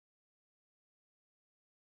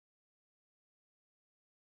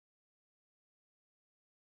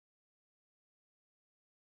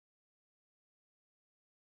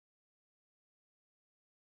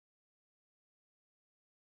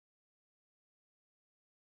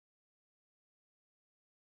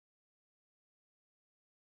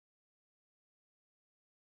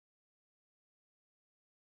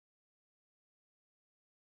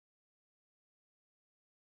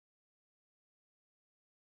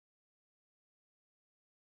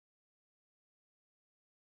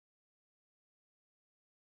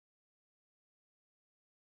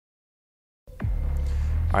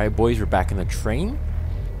Alright, boys, we're back in the train.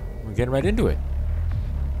 We're getting right into it.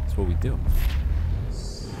 That's what we do.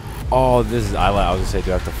 Oh, this is... I was gonna say,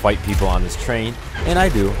 do I have to fight people on this train? And I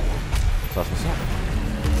do. So that's what's up.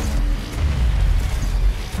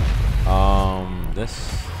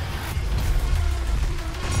 This...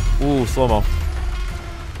 Ooh, slow-mo.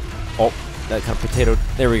 Oh, that kind of potato...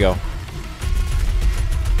 There we go.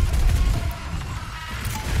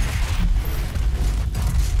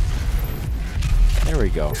 There we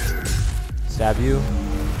go. Stab you.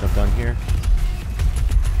 Jump down here.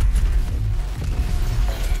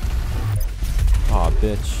 Aw,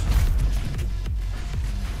 bitch.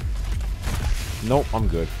 Nope, I'm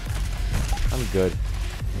good. I'm good.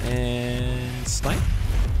 And snipe.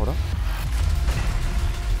 Hold up.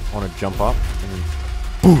 I want to jump up and then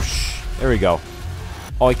boosh. There we go.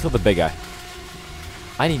 Oh, I killed the big guy.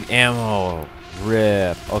 I need ammo.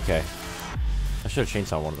 Rip. Okay. I should have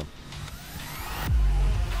chainsawed one of them.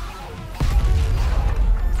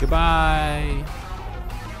 Goodbye.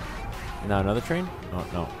 Now another train? Oh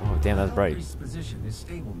no! Oh damn, that's bright. His position is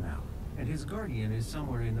stable now, and his guardian is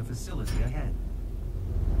somewhere in the facility ahead.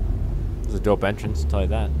 This is a dope entrance. I'll tell you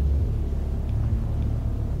that.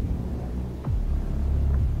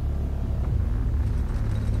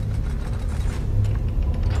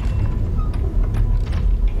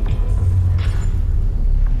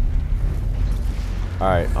 All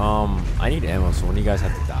right. I need ammo. So when do you guys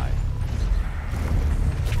have to die?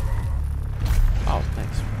 Oh,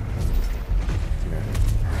 thanks.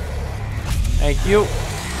 Thank you.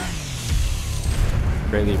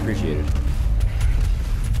 Greatly appreciated.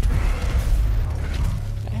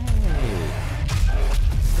 Hey. I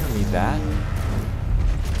don't need that.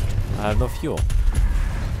 I have no fuel.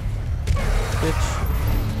 Bitch.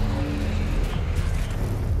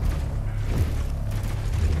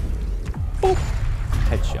 Boop.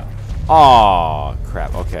 Headshot. Aw,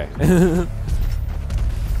 crap. Okay.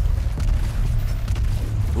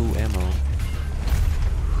 Ooh, ammo.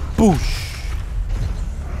 Boosh.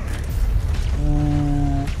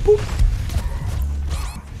 Ooh, boop.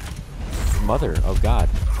 Mother of God.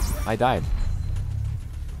 I died.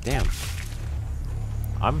 Damn.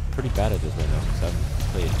 I'm pretty bad at this right now because I haven't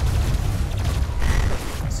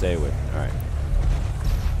played. Stay away. Alright.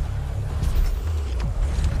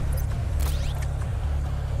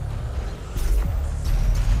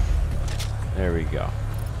 There we go.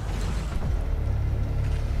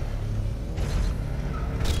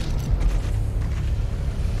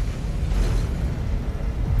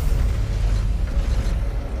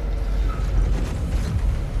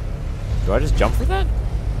 Do I just jump for that? I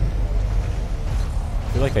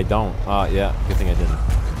feel like I don't. Yeah, good thing I didn't.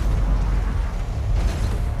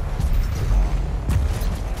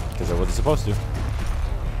 Because I wasn't supposed to.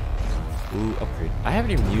 Ooh, upgrade. I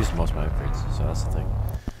haven't even used most of my upgrades, so that's the thing.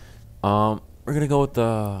 We're gonna go with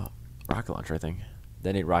the rocket launcher, I think.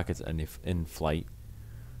 Detonate rockets in flight.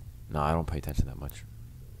 No, I don't pay attention that much.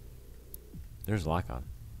 There's lock on.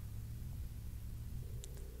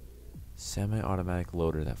 Semi-automatic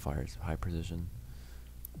loader that fires high precision.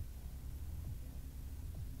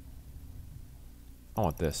 I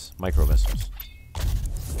want this. Micro missiles.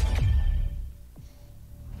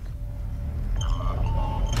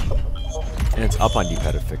 And it's up on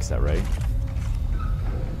D-pad to fix that, right?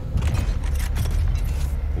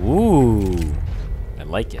 Ooh. I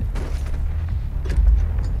like it.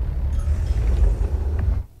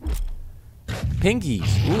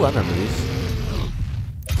 Pinkies. Ooh, I remember these.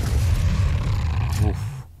 Oof.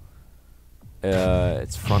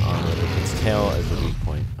 It's front armor. Its tail is the weak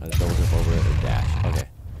point. Double jump over it or dash. Okay.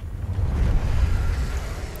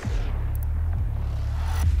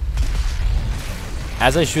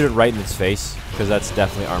 As I shoot it right in its face, because that's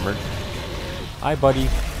definitely armored. Hi, buddy.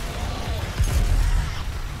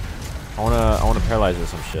 I wanna paralyze it with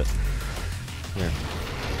some shit. Here.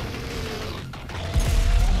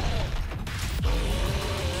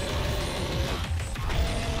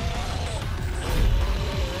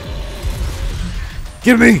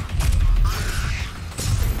 Give me!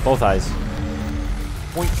 Both eyes.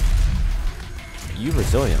 Point. You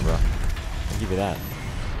resilient, bro. I'll give you that.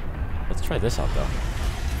 Let's try this out, though.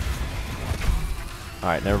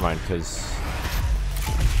 Alright, never mind, because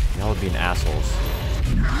y'all would be an assholes.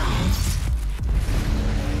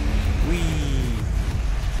 Whee!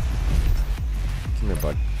 Come here,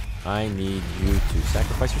 bud. I need you to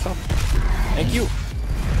sacrifice yourself. Thank you!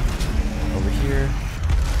 Over here.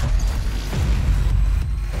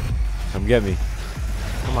 Come get me.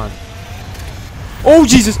 Come on. Oh,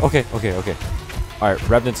 Jesus! Okay, okay, okay. Alright,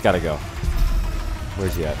 Revenant's gotta go.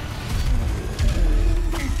 Where's he at?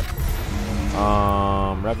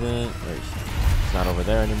 Revenant. Where is he? It's not over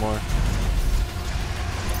there anymore.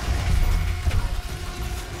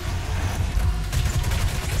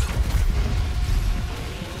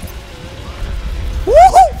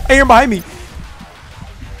 Woohoo! I hear him behind me.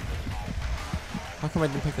 How come I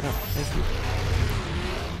didn't pick it up? Thank you.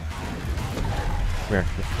 Come here.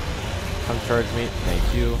 Come charge me.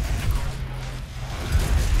 Thank you.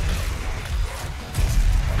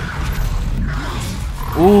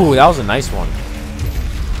 Ooh, that was a nice one.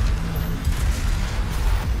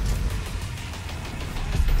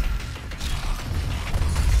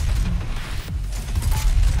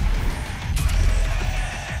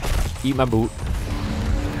 Eat my boot.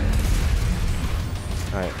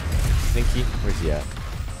 Alright. Stinky, where's he at?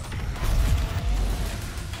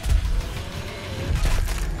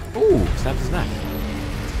 Ooh, snapped his neck.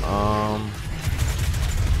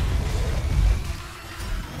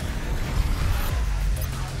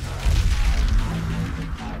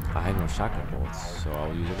 I have no shotgun bullets, so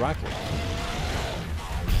I'll use a rocket.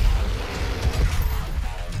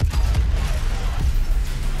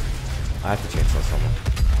 I have to chainsaw someone.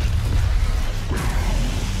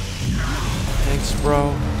 Thanks,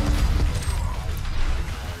 bro.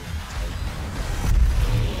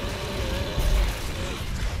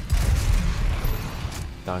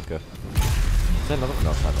 Danke. Is that another one?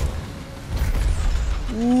 No, it's not another one.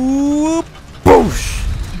 Whoop! Boosh!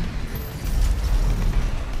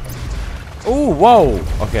 Ooh, whoa!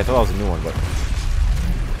 Okay, I thought that was a new one, but...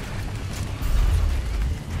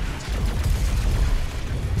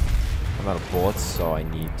 I'm out of bullets, so I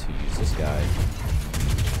need to use this guy.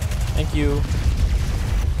 Thank you.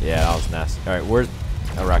 Yeah, that was nasty. Alright, where's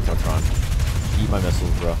Arachnotron? Eat my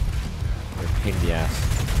missiles, bro. They're a pain in the ass.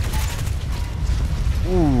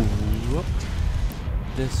 Ooh, whoop.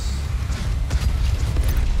 This.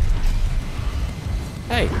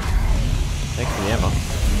 Hey! Thanks for the ammo.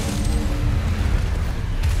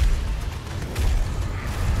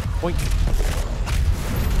 Boink.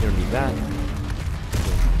 You don't need that.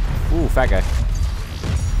 Ooh, fat guy.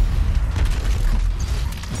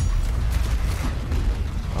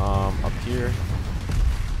 Up here.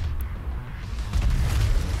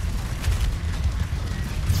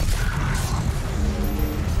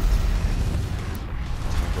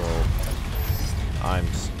 Bro, I'm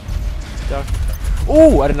stuck.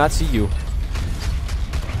 Ooh, I did not see you.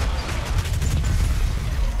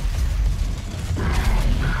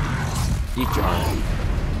 Eat your arm.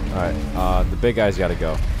 Alright, the big guy's gotta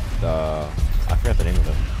go. I forgot the name of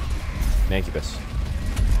him. Mancubus.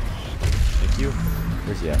 Thank you.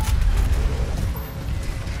 Where's he at?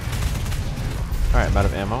 Alright, I'm out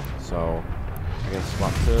of ammo, so I gotta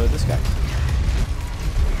swap to this guy.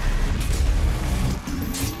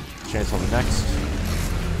 Chainsaw me next.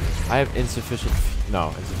 I have insufficient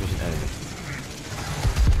enemies.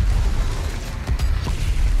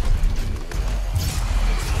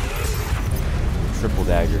 Triple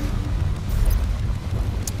dagger.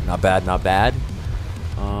 Not bad, not bad.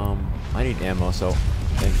 I need ammo, so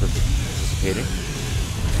thanks for participating.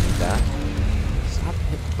 Need that. Stop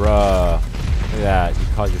hit, bruh. Look at that. You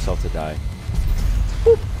caused yourself to die.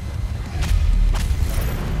 Boop.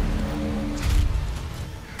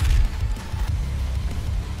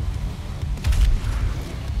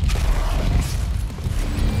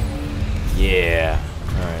 Yeah.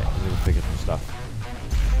 Alright, let me pick up some stuff.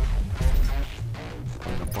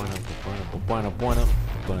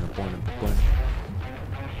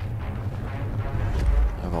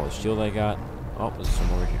 I have all the shield I got. Oh, there's some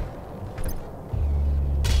over here.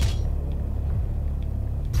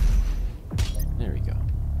 There we go.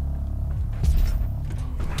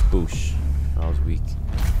 Boosh. That was weak.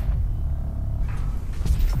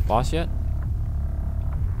 Boss yet?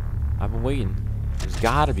 I've been waiting. There's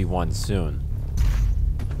gotta be one soon.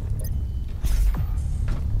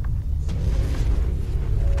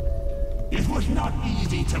 It was not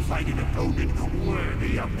easy to find an opponent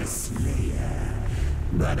worthy of the Slayer,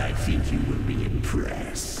 but I think you will be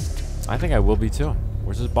impressed. I think I will be too.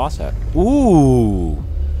 Where's his boss at? Ooh!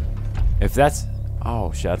 If that's...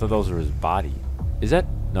 Oh shit, I thought those were his body. Is that...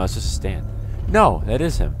 No, it's just a stand. No, that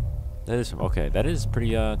is him. That is him. Okay, that is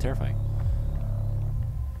pretty terrifying.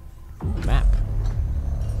 Ooh, map.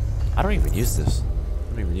 I don't even use this.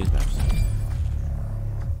 I don't even use maps.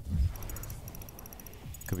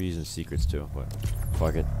 Could be using secrets too, but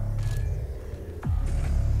fuck it.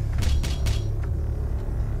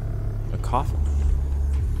 A coffin.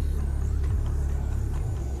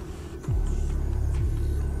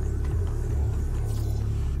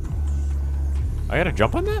 I gotta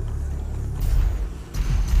jump on that?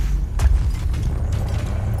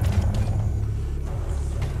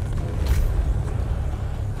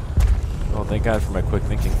 Oh, Thank God for my quick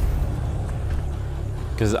thinking.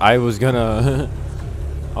 Because I was gonna...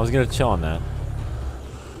 I was gonna chill on that.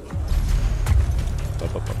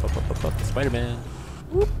 Spider-Man.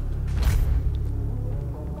 Whoop.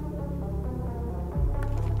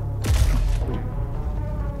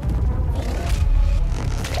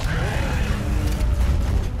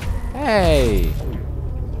 Hey!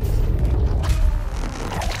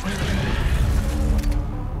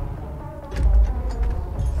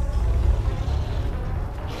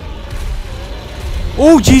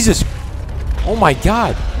 Oh, Jesus! Oh my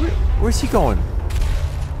God! Where's he going?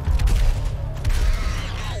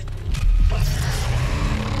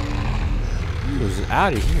 He was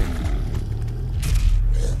out of here.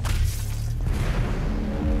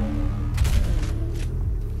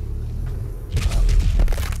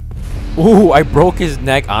 Ooh, I broke his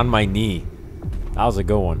neck on my knee. That was a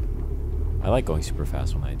good one. I like going super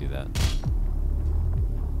fast when I do that.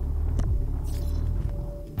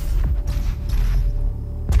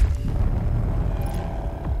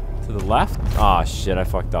 To the left? Ah, shit, I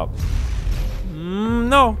fucked up.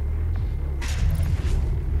 No.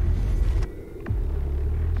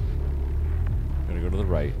 Gotta go to the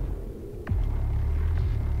right.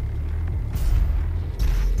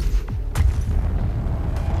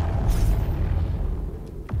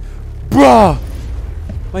 Bruh!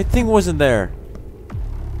 My thing wasn't there.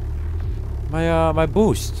 My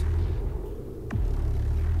boost.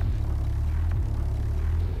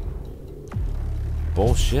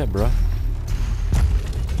 Bullshit, bruh.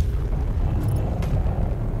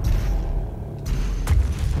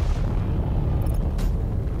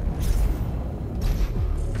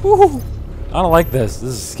 Woo! I don't like this.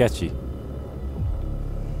 This is sketchy.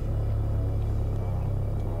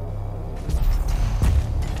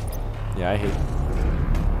 Yeah, I hate it.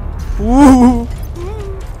 Woo!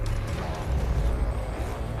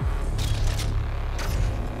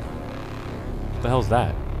 What the hell's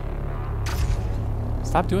that?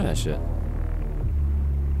 Stop doing that shit.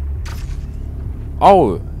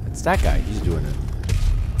 Oh, it's that guy. He's doing it.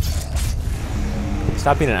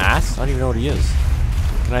 Stop being an ass. I don't even know what he is.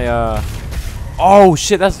 Can I, Oh,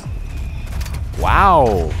 shit, that's... Wow.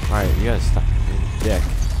 Alright, you gotta stop being a dick.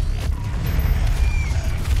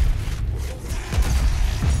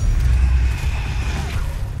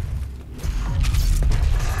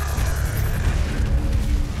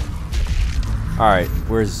 Alright,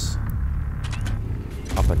 where's...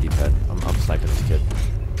 Up a deep head. I'm sniping this kid.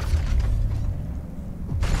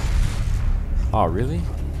 Oh, really?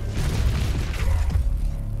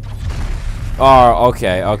 Oh,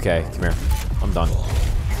 okay, okay. Come here. I'm done.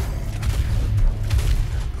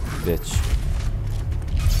 Bitch.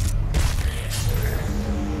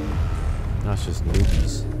 Now it's just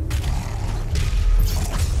newbies.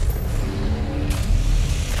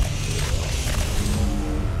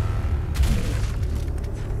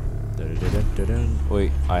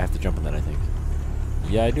 Wait, I have to jump on that, I think.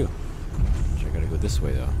 Yeah, I do. I gotta go this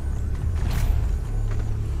way, though.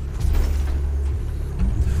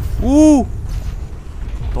 Ooh!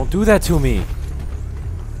 Don't do that to me!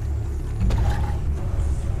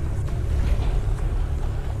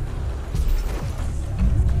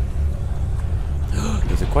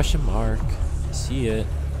 There's a question mark. I see it.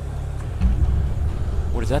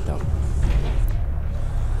 What is that, though?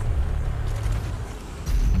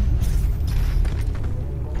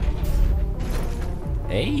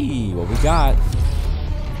 Hey, what we got?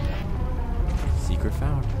 Secret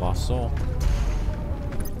found. Lost soul.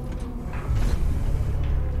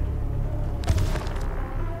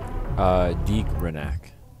 Deek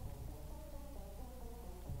Renak.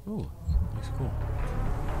 Ooh, looks cool.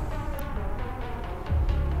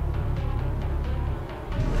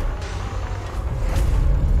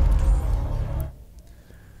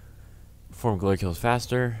 Perform glory kills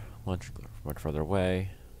faster. Launch much further away.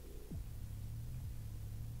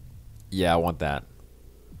 Yeah, I want that.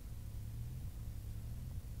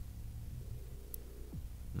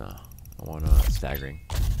 No, I want staggering.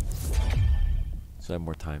 So I have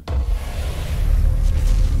more time.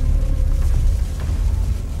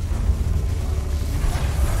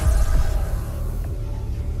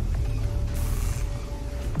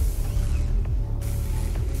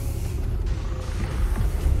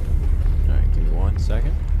 Alright, give me 1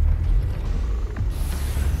 second.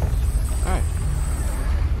 Alright.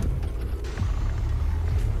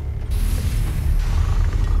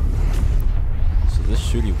 So this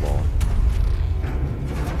shooty wall.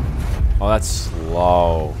 Oh, that's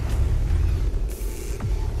slow.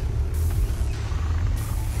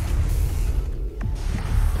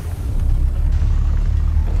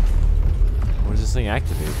 When does this thing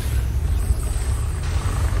activate?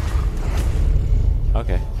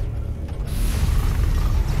 Okay.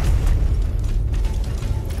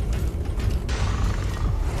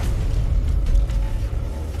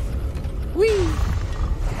 Whee!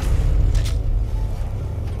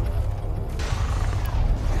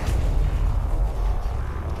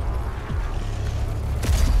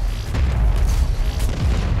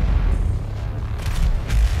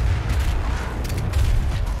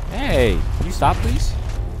 Hey, can you stop, please?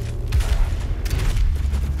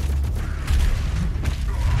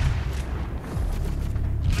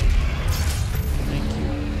 Thank you.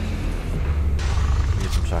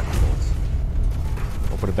 Here's some shotgun bullets.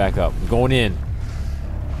 Open it back up. I'm going in.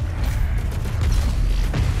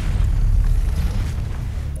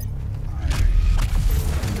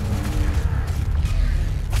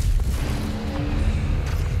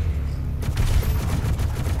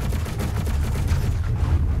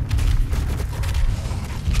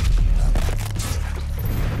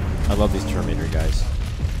 I love these Terminator guys.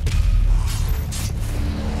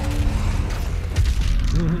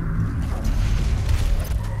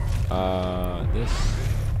 This.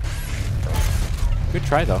 Good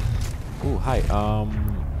try though. Ooh, hi.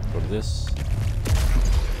 Go to this.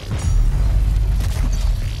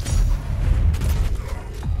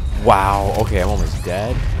 Wow. Okay, I'm almost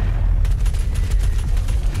dead.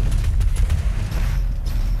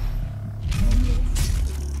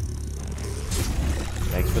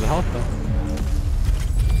 Thanks for the health, though.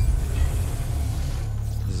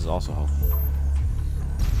 This is also health.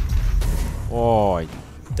 Oh, you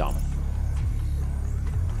dumb.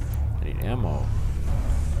 I need ammo.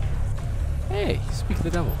 Hey, speak of the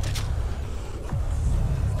devil.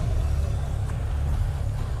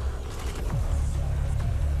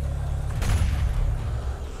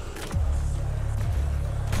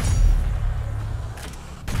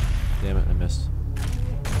 Damn it, I missed.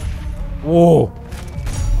 Whoa!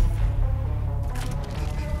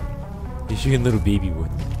 He's shooting little baby wood.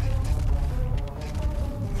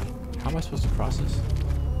 How am I supposed to cross this?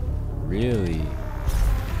 Really?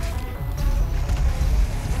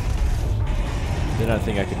 Did not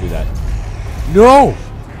think I could do that. No!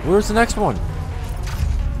 Where's the next one?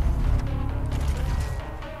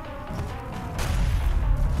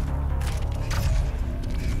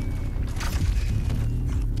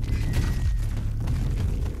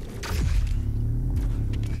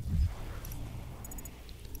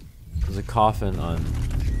 There's a coffin on...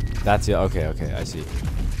 That's it. Okay, okay, I see.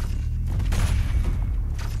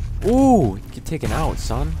 Ooh! Get taken out,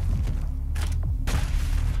 son.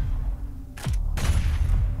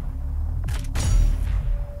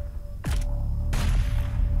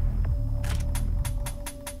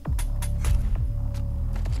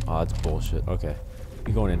 Oh, that's bullshit. Okay.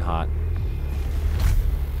 You're going in hot.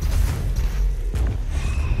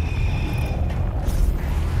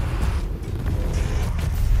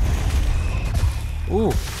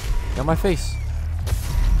 Ooh, got my face.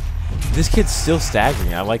 This kid's still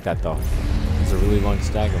staggering. I like that though. It's a really long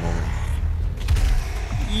stagger moment.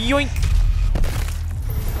 Yoink!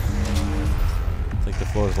 It's like the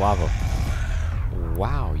floor is lava.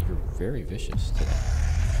 Wow, you're very vicious today.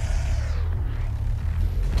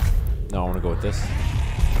 No, I want to go with this.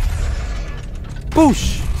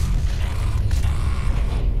 Boosh!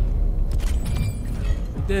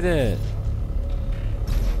 We did it!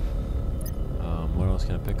 What else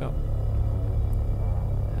can I pick up?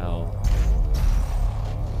 Hell.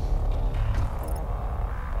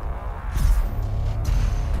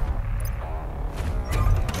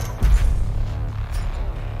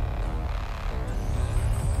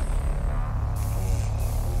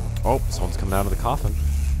 Oh, someone's coming out of the coffin.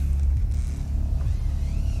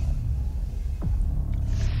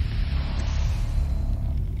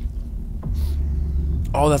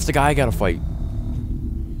 Oh, that's the guy I gotta fight.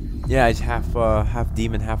 Yeah, he's half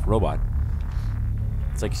demon, half robot.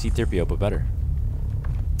 It's like C-3PO, but better.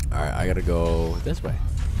 Alright, I gotta go this way.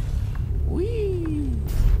 Whee!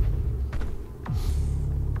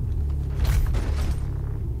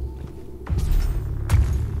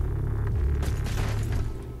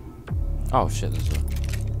 Oh shit, there's a...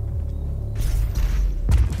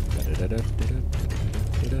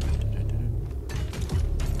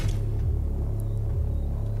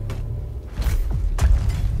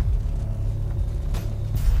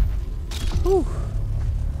 Whew.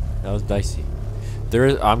 That was dicey.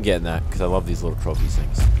 I'm getting that because I love these little trophies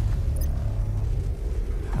things.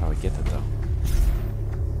 How do I get that though?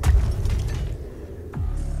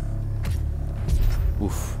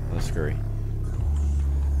 Oof, that's scary.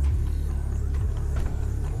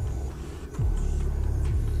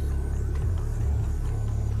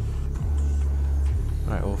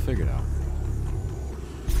 Alright, we'll figure it out.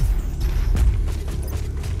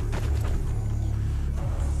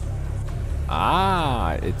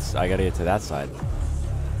 I gotta get to that side.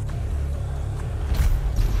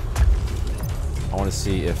 I want to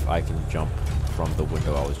see if I can jump from the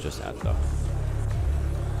window I was just at, though.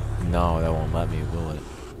 No, that won't let me, will it?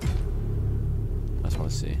 I just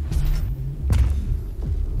want to see.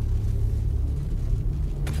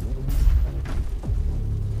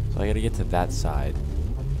 So I gotta get to that side.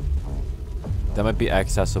 That might be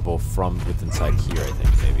accessible from within inside here, I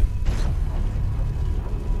think, maybe.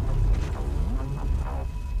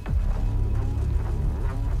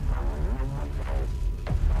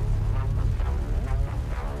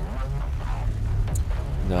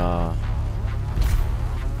 Nah.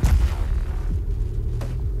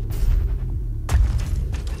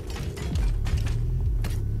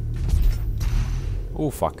 Oh,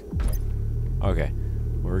 fuck. Okay.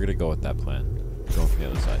 We're gonna go with that plan. Going from the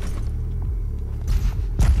other side.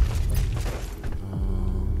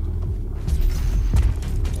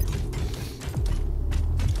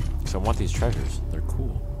 So I want these treasures. They're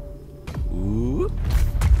cool. Ooh.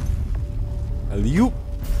 Alley-oop.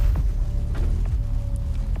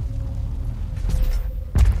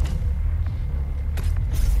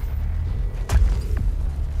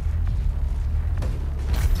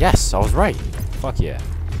 Yes, I was right. Fuck yeah.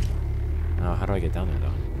 Now, how do I get down there, though?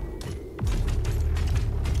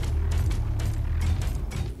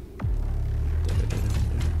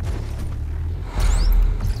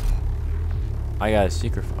 I got a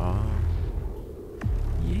secret. Oh.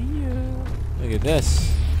 Yeah. Look at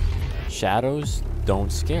this. Shadows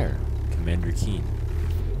don't scare. Commander Keen.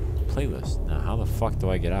 Playlist. Now, how the fuck do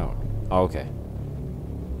I get out? Oh, okay.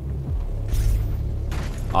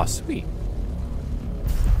 Oh, sweet.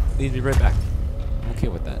 Leads me right back. I'm okay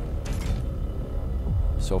with that.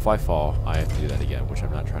 So if I fall, I have to do that again, which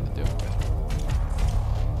I'm not trying to do.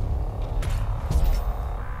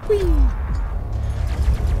 Whee!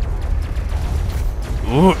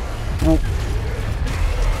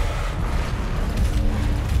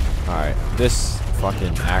 Alright, this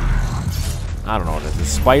fucking I don't know what it is. The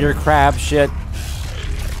spider crab shit.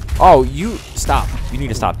 Oh, you stop. You need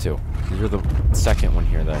to stop too. Because you're the second one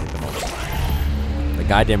here that I hit the most. The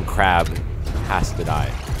goddamn crab has to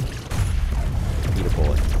die. Eat a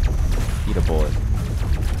bullet. Eat a bullet.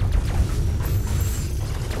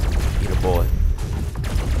 Eat a bullet.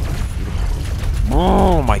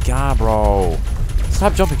 Oh my god, bro.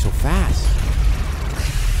 Stop jumping so fast.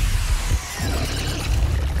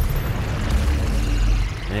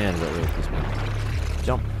 Man, that really pissed me off.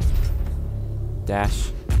 Jump.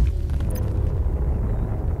 Dash.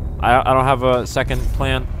 I don't have a second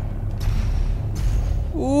plan.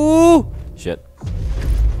 Ooh! Shit.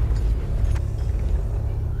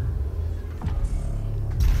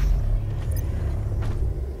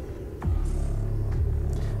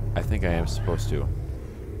 I think I am supposed to.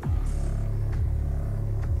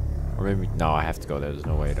 Or maybe... No, I have to go there. There's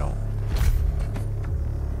no way I don't.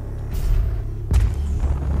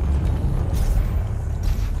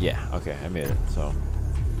 Yeah, okay. I made it. So...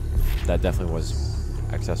 That definitely was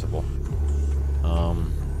accessible.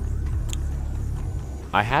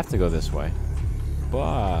 I have to go this way.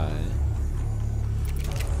 But...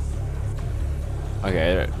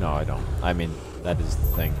 Okay, no, I don't. I mean, that is the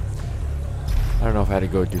thing. I don't know if I had to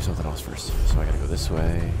go do something else first. So I gotta go this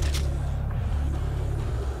way.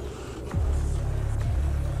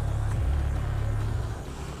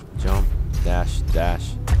 Jump, dash,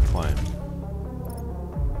 dash, climb.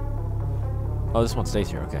 Oh, this one stays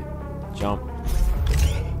here, okay. Jump.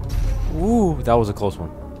 Ooh, that was a close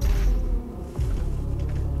one.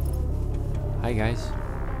 Hi, guys.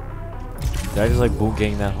 Did I just like boot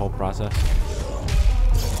gang that whole process?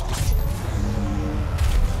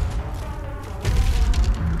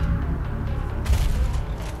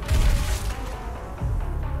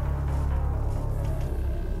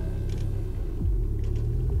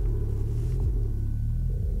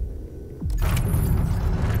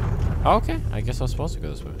 Okay, I guess I was supposed to go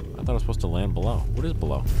this way. I thought I was supposed to land below. What is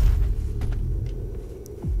below?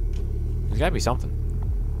 There's gotta be something.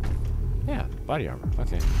 Yeah, body armor.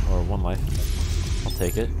 Okay, or one life. I'll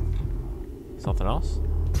take it. Something else?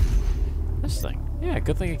 This thing. Yeah,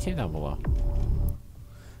 good thing it came down below.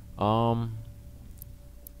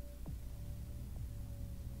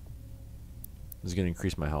 This is gonna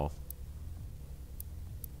increase my health.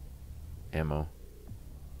 Ammo.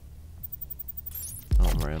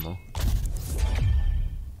 Oh, more ammo.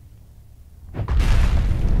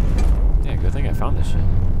 Yeah, good thing I found this shit.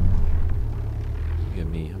 Look at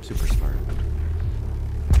me, I'm super smart.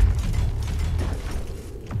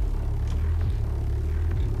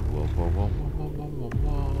 Whoa, whoa, whoa, whoa, whoa, whoa, whoa,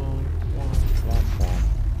 whoa, whoa, whoa.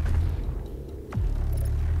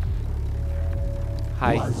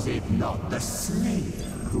 Hi. Was it not the Slayer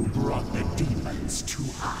who brought the demons to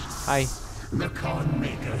us? Hi. The Khan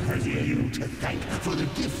Maker has you to thank for the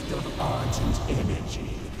gift of ardent energy.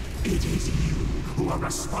 It is you who are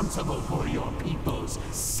responsible for your people's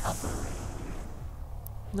suffering.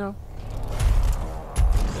 No.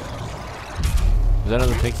 Is that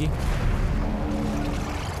another pinky?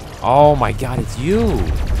 Oh my god, it's you!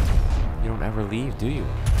 You don't ever leave, do you?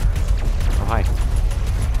 Oh, hi.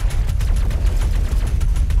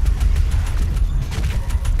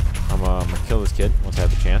 I'm gonna kill this kid once I have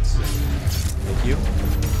the chance. Thank you.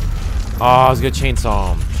 Oh, I was gonna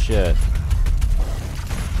chainsaw him. Shit.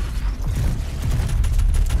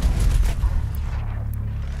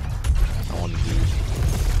 I wanted to.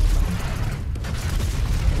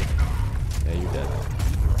 Yeah, you're dead.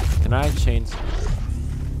 Can I chainsaw?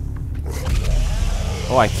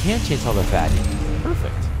 Oh, I can chainsaw the fatty.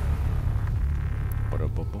 Perfect.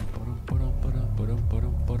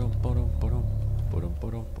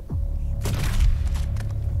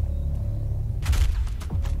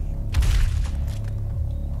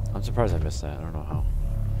 I'm surprised I missed that. I don't know how.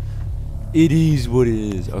 It is what it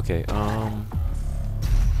is. Okay,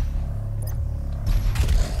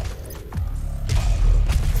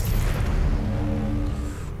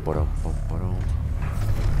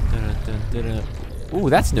 Ooh,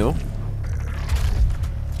 that's new.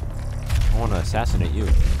 I want to assassinate you.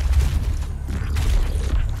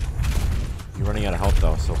 You're running out of health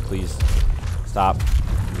though, so please stop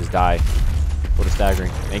and just die. What a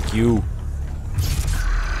staggering. Thank you.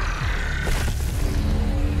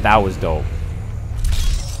 That was dope.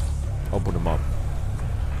 Open them up.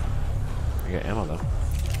 I got ammo though.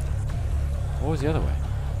 What was the other way?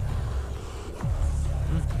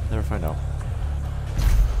 Never find out.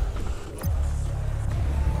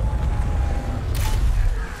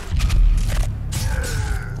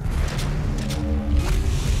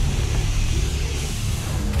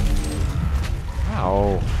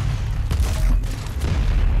 Ow.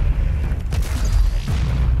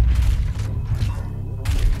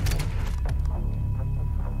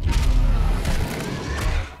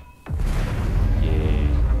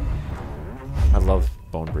 I love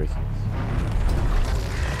bone breaking.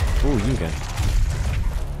 Ooh, you again.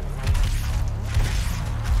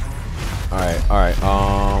 Alright,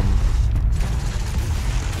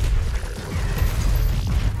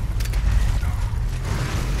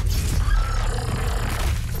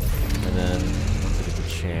 and then, if it's a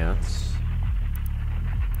chance,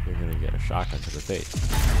 you're gonna get a shotgun to the face.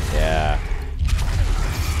 Yeah.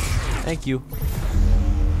 Thank you.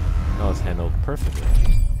 That was handled perfectly.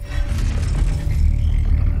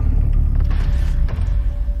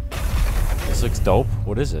 This looks dope.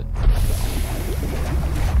 What is it?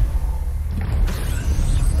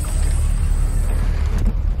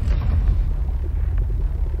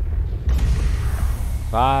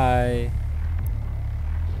 Bye.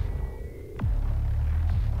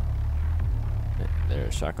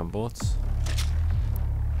 There's shotgun bullets.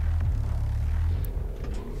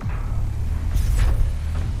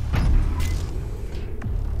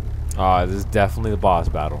 This is definitely the boss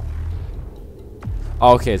battle.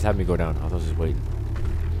 Oh, okay, it's having me go down. I was just waiting.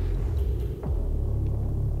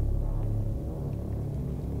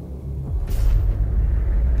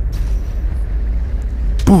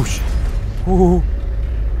 Boosh! Ooh.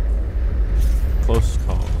 Close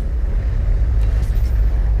call.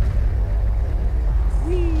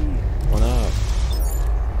 Whee! What up?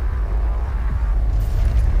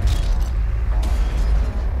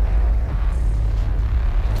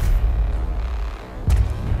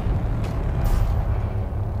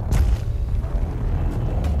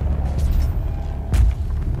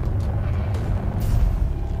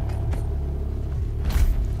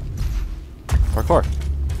 Parkour.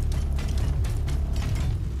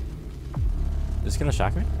 Is this gonna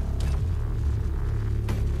shock me?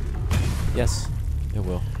 Yes, it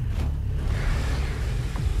will.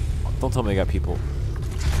 Don't tell me I got people.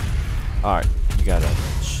 Alright, you gotta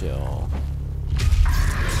chill.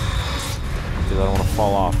 Because I don't want to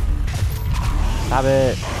fall off. Stop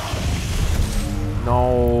it!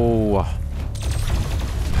 No!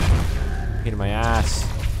 Hitting my ass.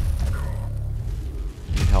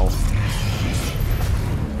 Need help.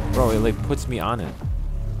 Bro, it like puts me on it.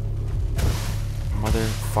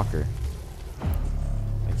 Motherfucker.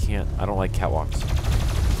 I can't. I don't like catwalks.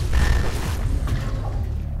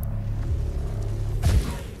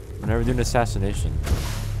 I'm never doing assassination.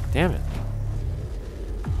 Damn it.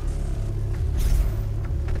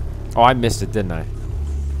 Oh, I missed it, didn't I?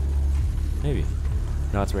 Maybe.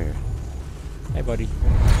 No, it's right here. Hey, buddy.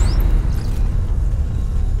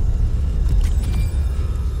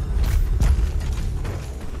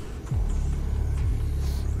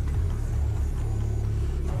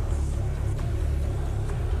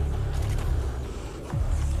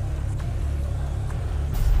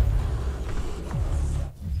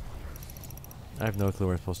 I have no clue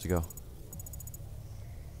where I'm supposed to go.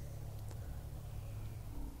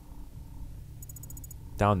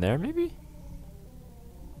 Down there, maybe?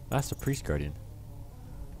 That's the priest guardian.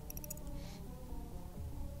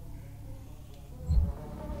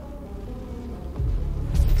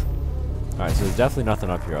 Alright, so there's definitely nothing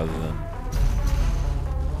up here other than...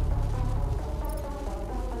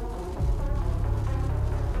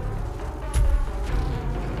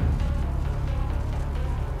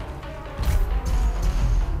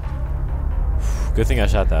 Good thing I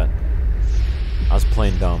shot that. I was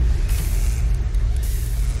playing dumb.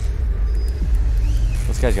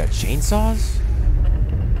 Those guys got chainsaws?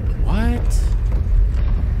 What?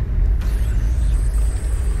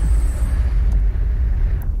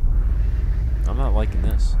 I'm not liking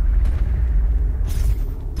this.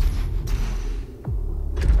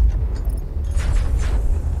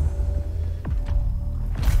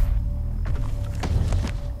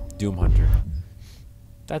 Doom Hunter.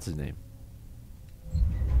 That's his name.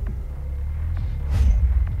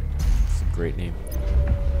 It's a great name.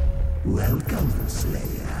 Welcome,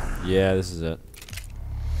 Slayer. Yeah, this is it.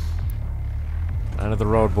 End of the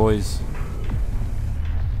road, boys.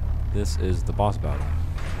 This is the boss battle.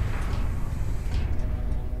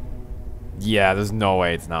 Yeah, there's no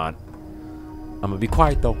way it's not. I'm gonna be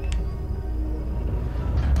quiet though.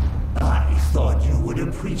 I thought you would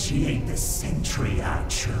appreciate the sentry I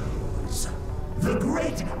chose. The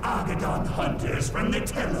great Argadon hunters from the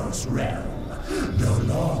Telos realm. Though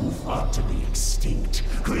long thought to be extinct,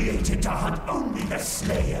 created to hunt only the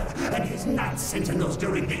Slayer and his Night Sentinels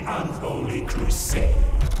during the Unholy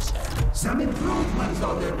Crusades. Some improvements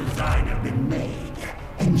on their design have been made.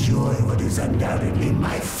 Enjoy what is undoubtedly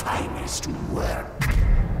my finest work.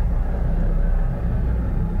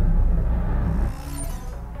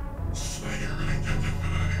 Slayer identified.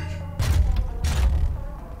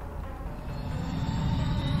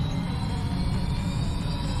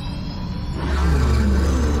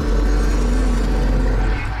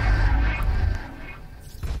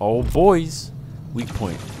 Oh, boys. Weak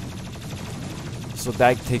point. So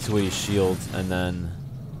that takes away his shield, and then...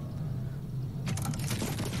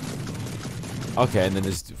 Okay, and then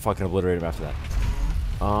just fucking obliterate him after that.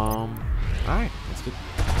 Alright, that's good.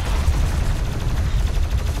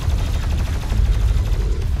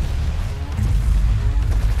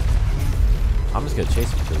 I'm just gonna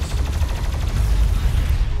chase him because...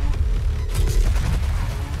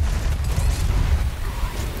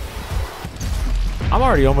 I'm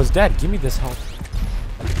already almost dead. Give me this health.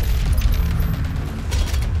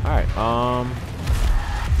 Alright, Alright,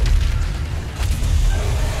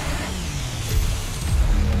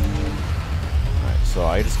 so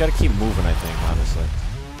I just gotta keep moving, I think, honestly.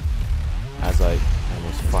 As I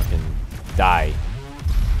almost fucking die.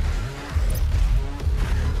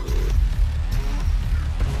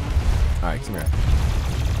 Alright, come here.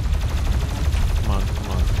 Come on,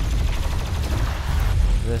 come on.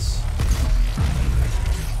 This.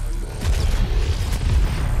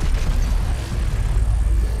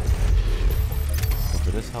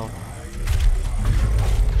 This health.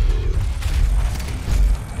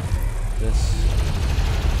 This.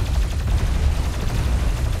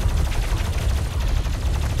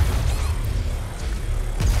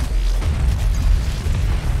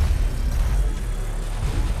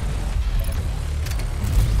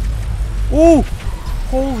 Ooh!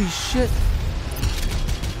 Holy shit!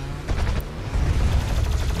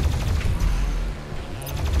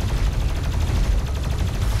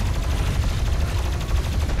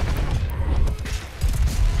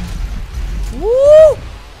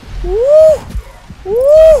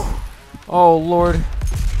 Oh Lord,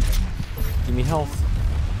 give me health.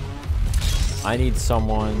 I need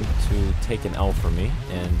someone to take an L for me,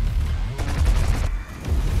 and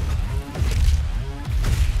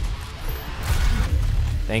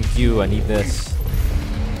thank you, I need this.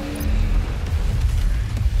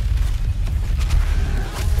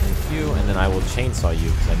 Thank you, and then I will chainsaw you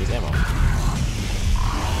because I need ammo.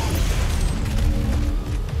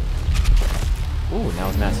 Ooh, now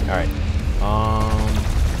it's nasty. Alright.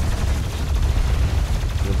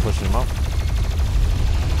 Pushing him up.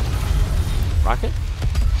 Rocket?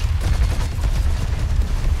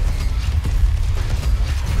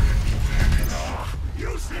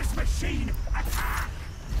 Useless machine attack!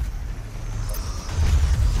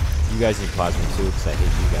 You guys need plasma too, because I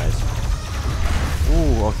hate you guys.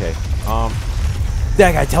 Ooh, okay.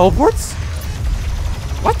 That guy teleports?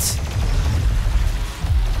 What?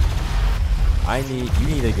 You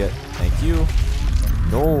need to get, thank you.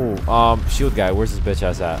 No, shield guy, where's this bitch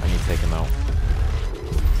ass at? I need to take him out.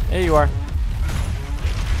 There you are.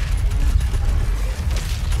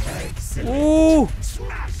 Ooh!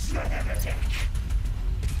 Smash the heretic!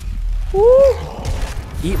 Ooh!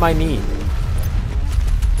 Eat my knee.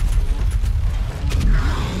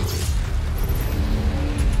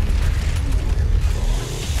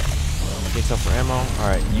 Takes up for ammo.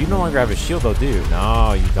 Alright, you no longer have a shield though, do you?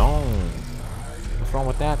 No, you don't. What's wrong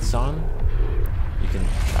with that, son? You can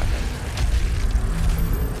shotgun.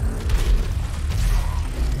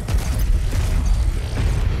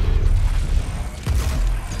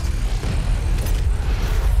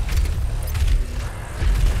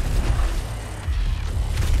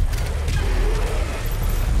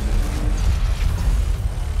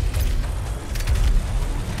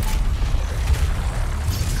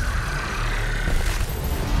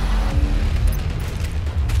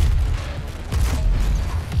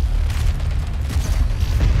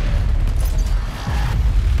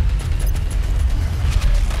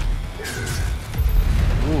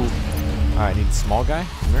 Alright, I need a small guy.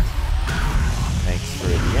 Come here. Thanks for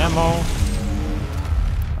the ammo.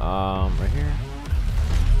 Right here.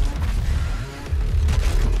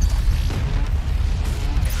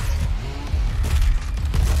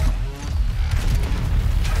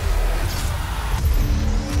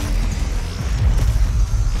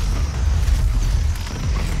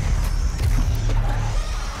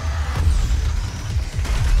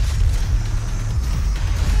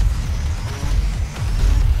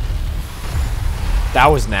 That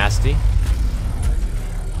was nasty.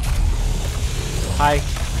 Hi.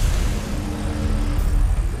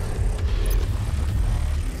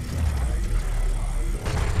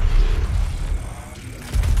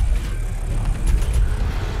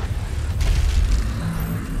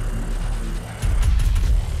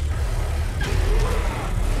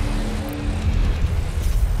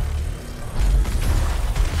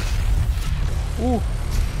 Ooh.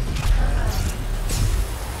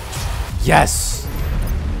 Yes.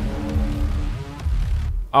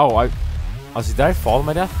 Oh, see, did I fall to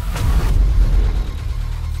my death?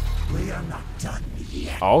 We are not done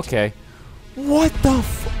yet. Oh, okay. What the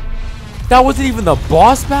f- That wasn't even the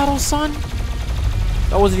boss battle, son?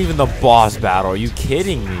 That wasn't even the boss battle. Are you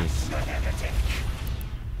kidding me?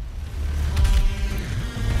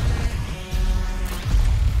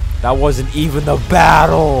 That wasn't even the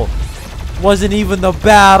battle. Wasn't even the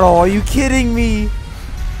battle. Are you kidding me?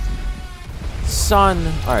 Son.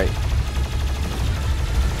 Alright.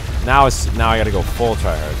 Now I gotta go full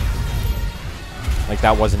tryhard. Like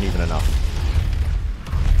that wasn't even enough.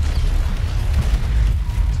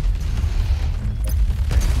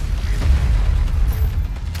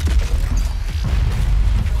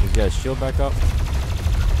 He's got his shield back up.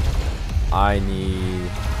 I need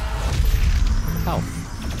health.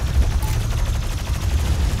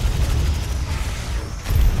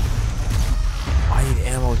 I need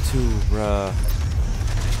ammo too, bruh.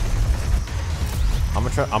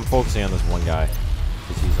 I'm focusing on this one guy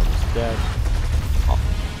because he's almost dead. Oh.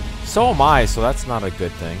 So am I, so that's not a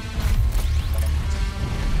good thing.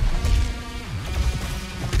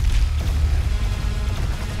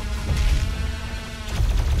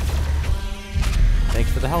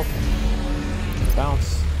 Thanks for the help.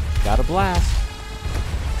 Bounce. Got a blast.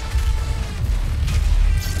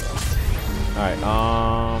 Alright,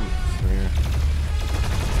 here.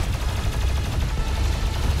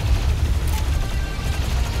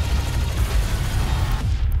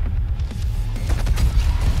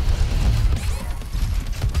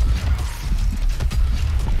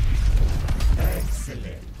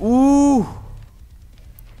 Ooh!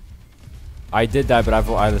 I did die, but I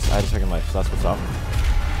had a second life, so that's what's up.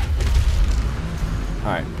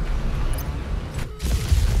 Alright.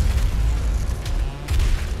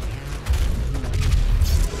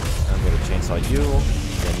 I'm gonna chainsaw you.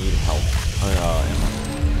 I need help. Ammo.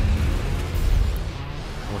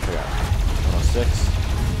 How much I got? 106.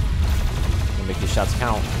 Gonna make these shots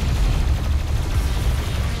count.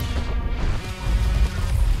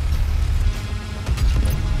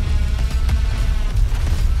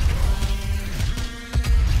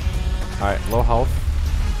 Alright, low health.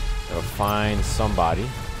 Gotta find somebody.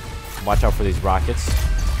 Watch out for these rockets.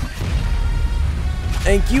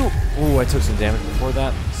 Thank you! Ooh, I took some damage before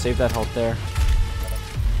that. Save that health there.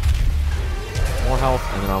 More health,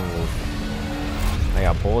 and then I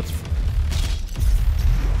got bullets.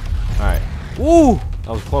 Alright. Ooh!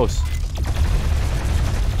 That was close.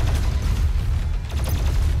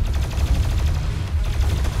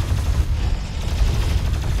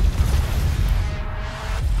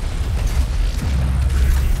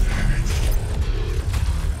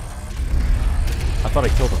 I thought I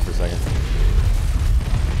killed him for a second.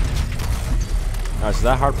 Alright, so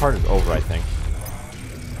that hard part is over, I think.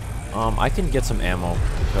 I can get some ammo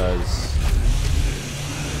because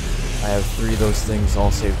I have 3 of those things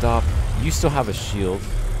all saved up. You still have a shield.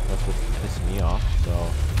 That's what's pissing me off. So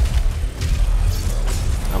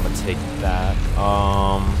I'm gonna take that.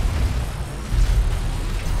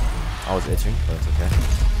 I was itching, but it's okay.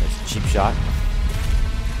 It's a cheap shot.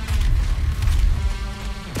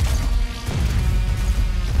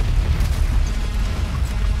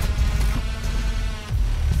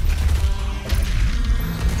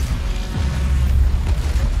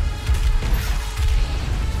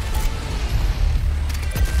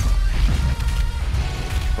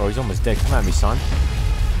 Bro, he's almost dead. Come at me, son.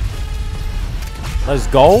 Let's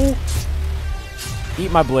go.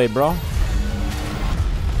 Eat my blade, bro. You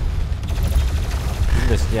can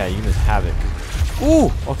just, yeah, you can just have it.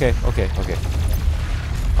 Ooh! Okay.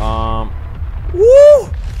 Woo!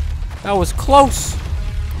 That was close.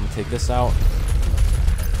 I'm gonna take this out.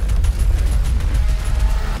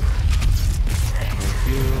 Thank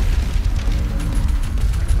you.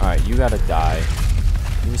 Alright, you gotta die.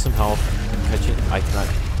 Give me some health. Catch it. I cannot.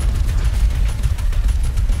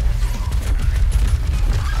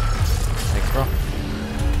 Thanks, bro.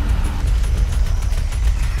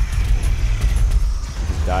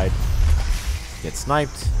 Just died. Get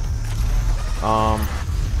sniped. Get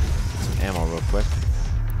some ammo real quick.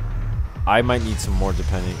 I might need some more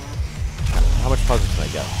depending. How much puzzle can I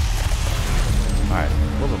get? Alright, a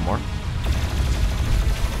little bit more.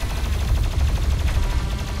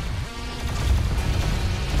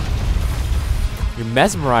 You're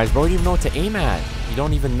mesmerized, bro. You don't even know what to aim at. You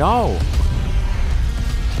don't even know.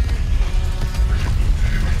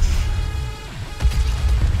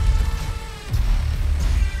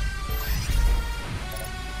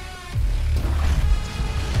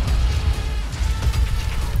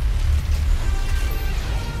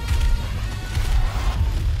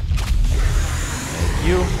 Thank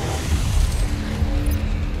you.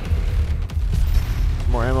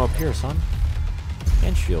 More ammo up here, son.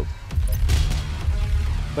 And shield.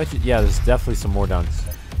 But yeah, there's definitely some more down.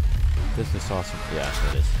 This is awesome. Yeah,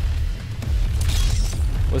 it is.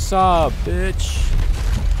 What's up, bitch?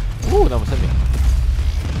 Ooh, that almost hit me.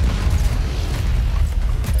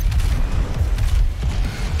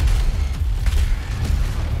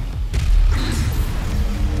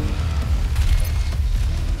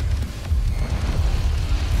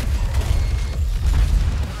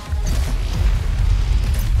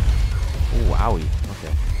 Ooh, owie.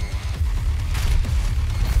 Okay.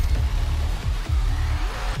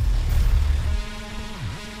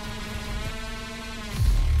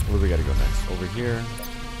 Where we gotta go next? Over here.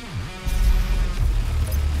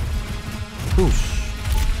 Whoosh.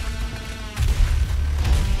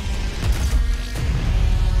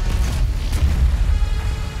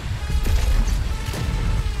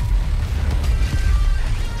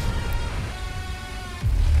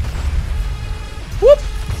 Whoop!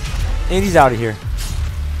 And he's out of here.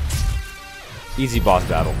 Easy boss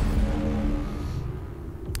battle.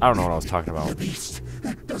 I don't know what I was talking about. The beast.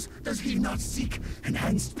 Does he not seek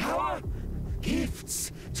enhanced power?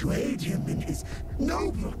 Gifts to aid him in his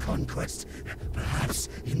noble conquest. Perhaps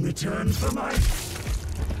in return for my...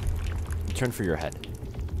 Return for your head.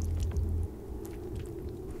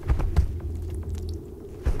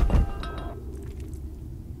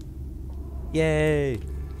 Yay!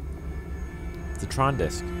 It's a Tron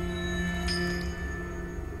disc.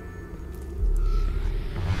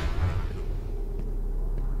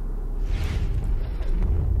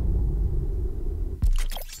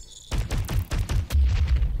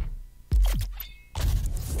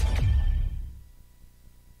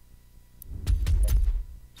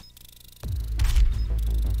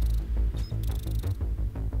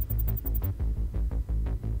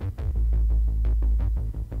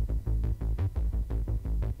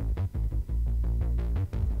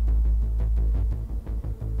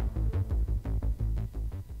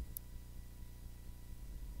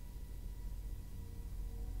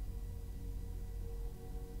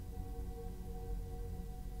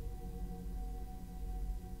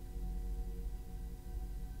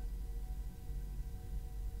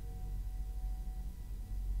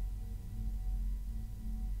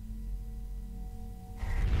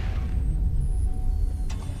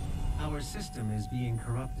 Our system is being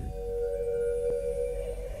corrupted.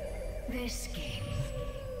 This game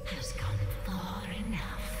has gone far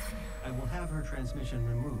enough. I will have her transmission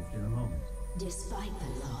removed in a moment. Despite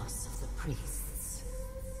the loss of the priests,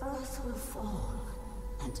 Earth will fall,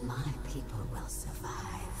 and my people will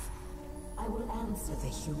survive. I will answer the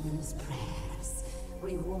humans' prayers,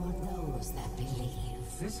 reward those that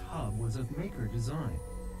believe. This hub was of Maker design.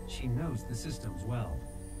 She knows the systems well.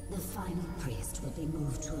 The final priest will be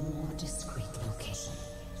moved to a more discreet location,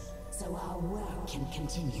 so our work can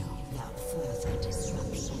continue without further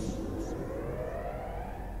disruption.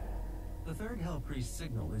 The third Hell Priest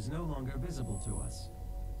signal is no longer visible to us.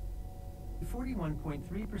 A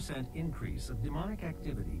 41.3% increase of demonic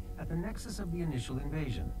activity at the nexus of the initial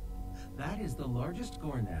invasion. That is the largest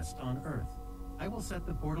gore nest on Earth. I will set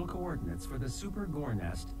the portal coordinates for the super gore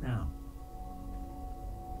nest now.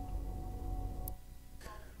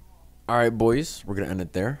 Alright, boys, we're going to end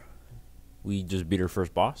it there. We just beat our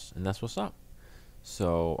first boss, and that's what's up.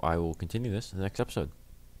 So I will continue this in the next episode.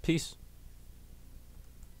 Peace.